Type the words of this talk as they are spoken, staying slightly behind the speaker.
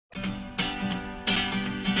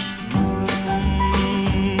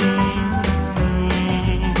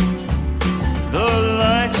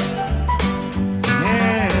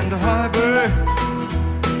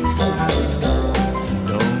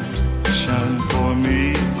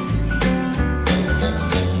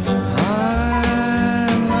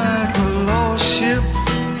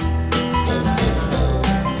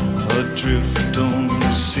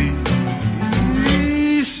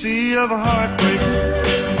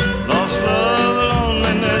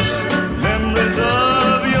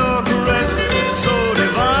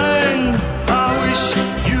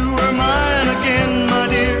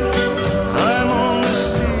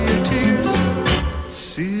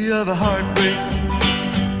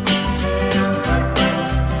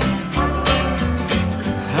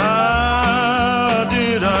How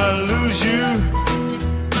did I lose you?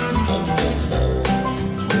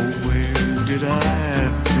 Oh, where did I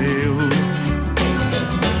fail?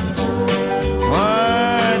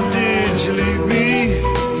 Why did you leave me?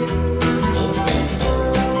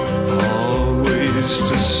 Always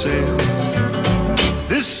to sail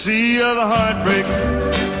this sea of heartbreak,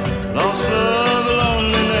 lost love,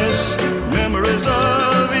 loneliness, memories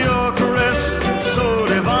of your caress, so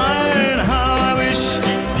divine. How I wish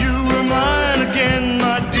you were mine again,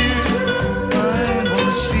 my dear. I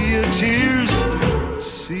wanna see your tears,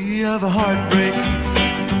 sea of heartbreak.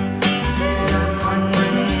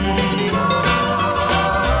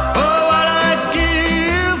 Oh, what I'd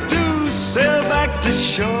give to sail back to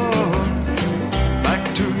shore, back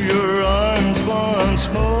to your arms once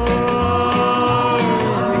more.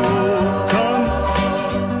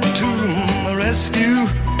 Rescue,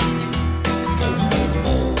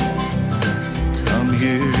 come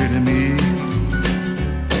here to me,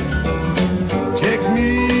 take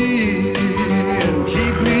me and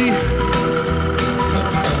keep me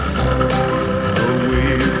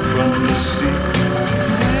away from the sea.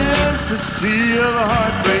 Yes, the sea of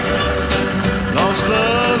heartbreak, lost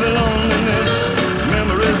love and loneliness,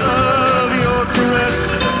 memories of your caress,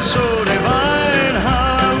 so divine. How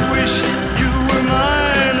I wish you were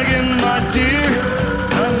mine again, my dear.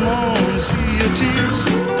 I'm on the sea of tears,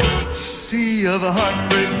 sea of a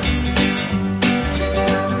heartbreak.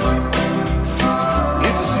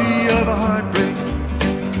 It's a sea of a heartbreak.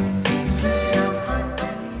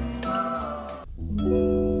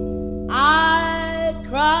 I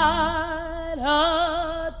cried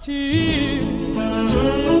a tear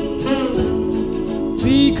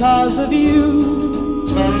because of you.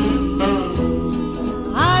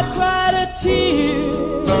 I cried a tear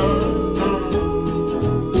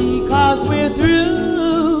because we're through.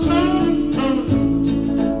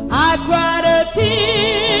 I cried a tear.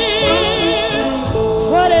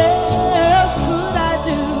 What else could I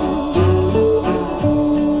do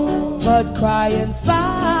but cry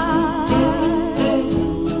inside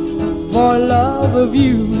for love of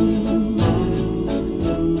you?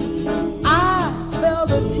 I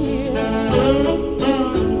felt a tear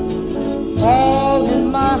fall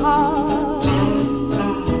in my heart.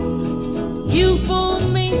 You fooled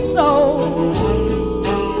me so,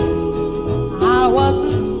 I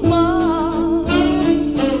wasn't smart.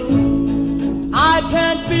 I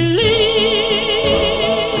can't believe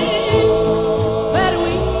that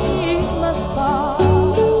we must part.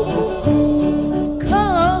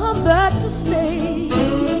 Come back to stay,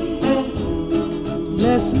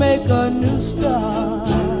 let's make a new start.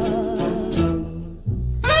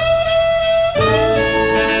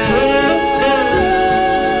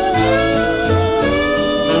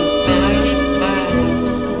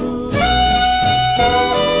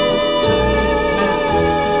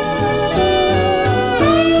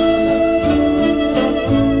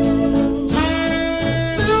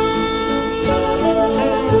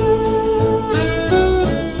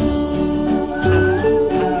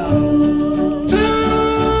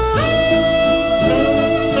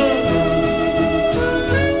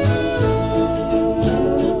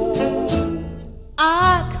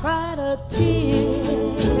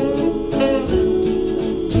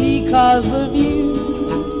 Because of you,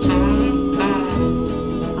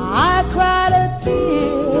 I cried a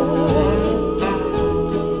tear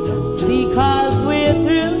because we're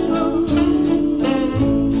through.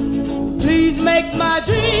 Please make my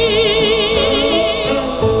dreams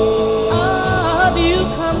of you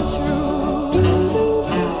come true.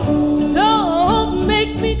 Don't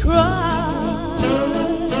make me cry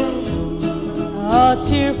a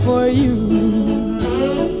tear for you.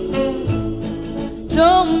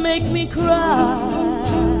 Don't make me cry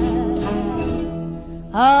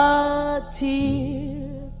a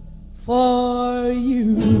tear for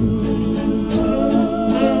you.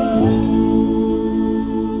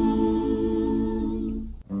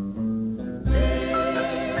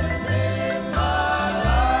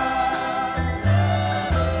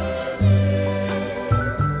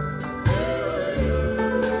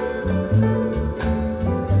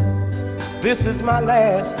 This is my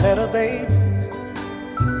last letter, baby.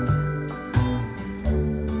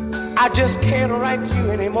 I just can't write you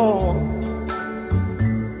anymore.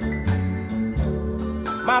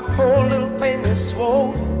 My poor little thing is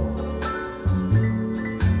swollen.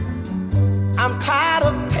 I'm tired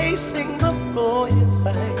of pacing the floor, yes I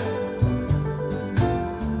am.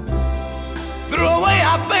 Threw away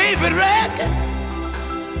our favorite record.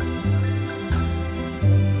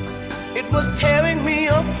 It was tearing me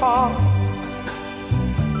apart.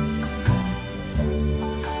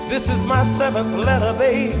 This is my 7th letter,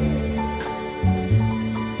 baby,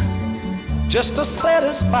 just to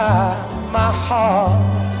satisfy my heart.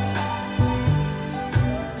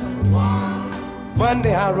 One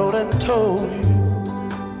day I wrote and told you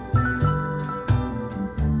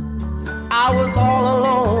I was all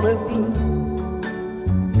alone and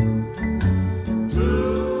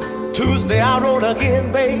blue. Tuesday I wrote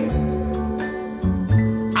again, baby.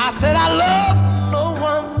 I said I love no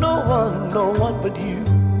one, no one, no one but you.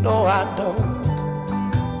 No, I don't.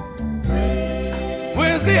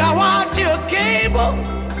 Wednesday I want you a cable,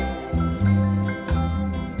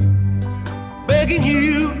 begging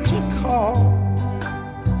you to call.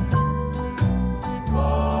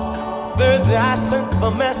 Thursday I sent a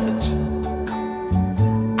message.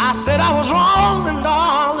 I said I was wrong and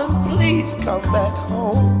darling, please come back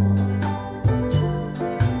home.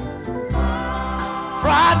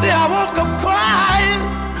 Friday I woke up crying,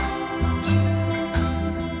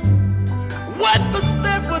 wet the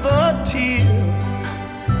step with a tear.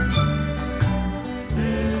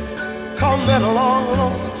 Come that long,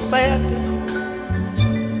 lonesome Saturday,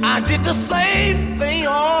 I did the same thing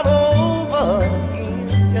all over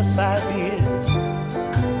again. Yes, I did.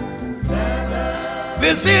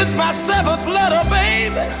 This is my 7th letter,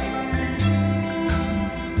 baby,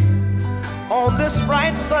 on this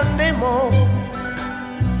bright Sunday morning.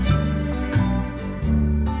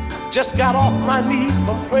 Just got off my knees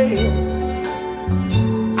from praying.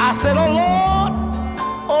 I said, oh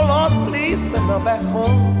Lord, please send her back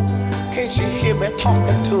home. Can't you hear me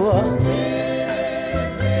talking to her?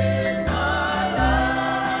 This is my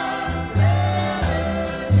last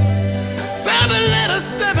letter. 7 letters,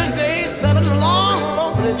 7 days, 7 long,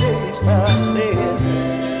 lonely days. Now I said,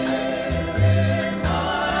 this is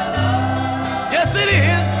my last. Yes, it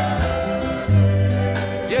is.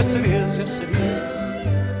 Yes, it is. Yes, it is.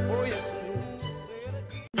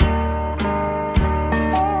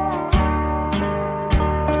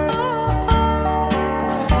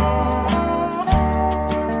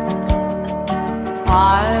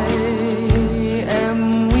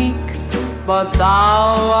 But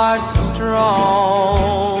thou art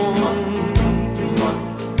strong.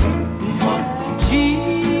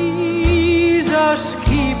 Jesus,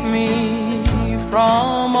 keep me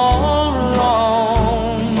from all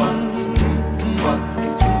wrong.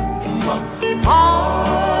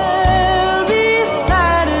 I'll be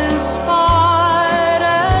satisfied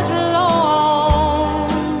as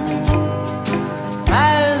long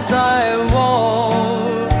as I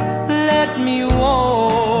walk. Let me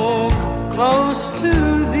walk close to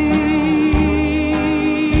thee,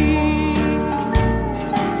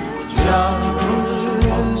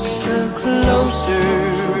 just a closer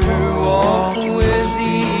walk with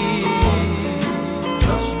thee,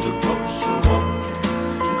 just a closer walk.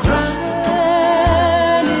 Granted,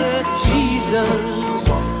 Jesus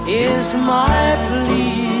is my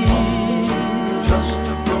plea, just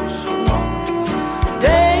a closer walk.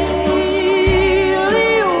 Daily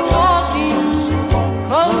walking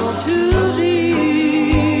close to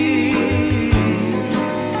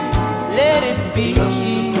be,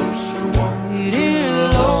 dear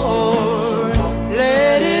Lord,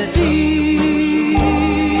 let it be.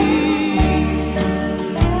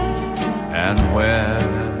 And when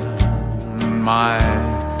my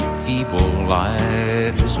feeble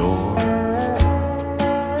life is o'er,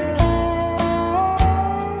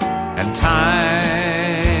 and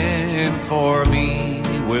time for me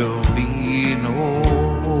will be no more,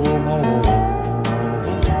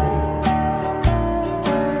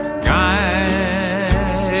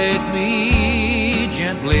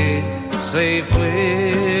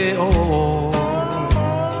 safely, oh,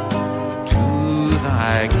 to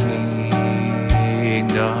thy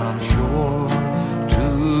kingdom shore, to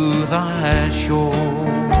thy shore.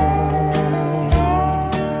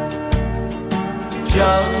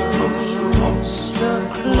 Just a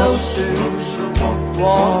closer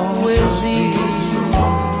walk with thee,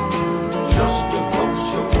 just a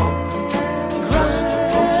closer walk.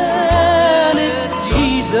 Granted,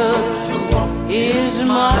 Jesus is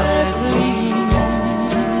my plea,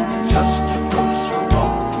 just a closer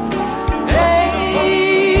walk.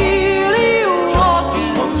 Daily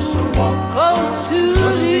walking close to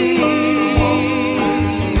thee,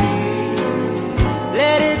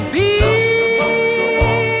 let it be,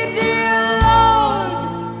 dear Lord,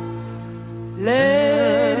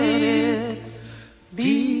 let it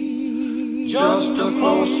be, just a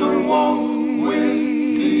closer walk with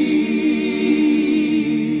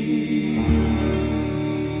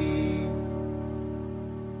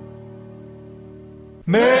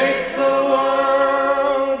make the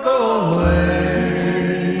world go away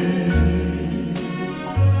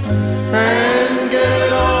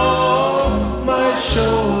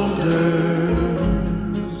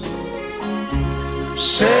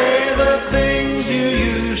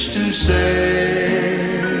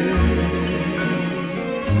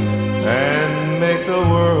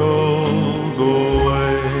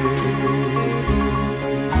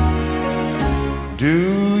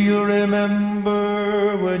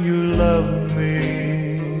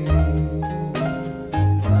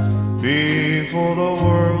before the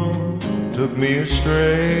world took me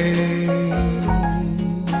astray.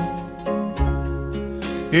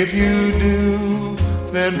 If you do,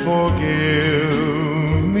 then forgive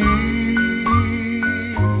me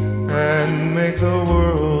and make the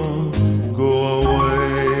world go away.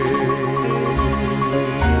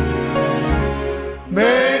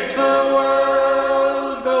 Make the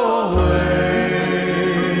world go away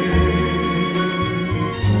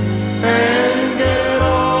and get it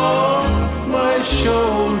off my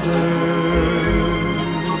shoulders.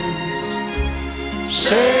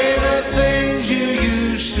 Say the things you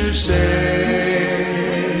used to say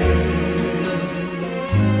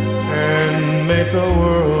and make the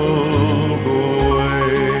world go away.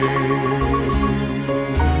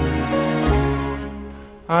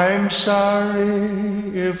 I'm sorry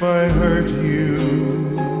if I hurt you.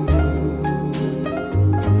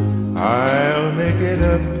 I'll make it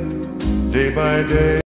up day by day.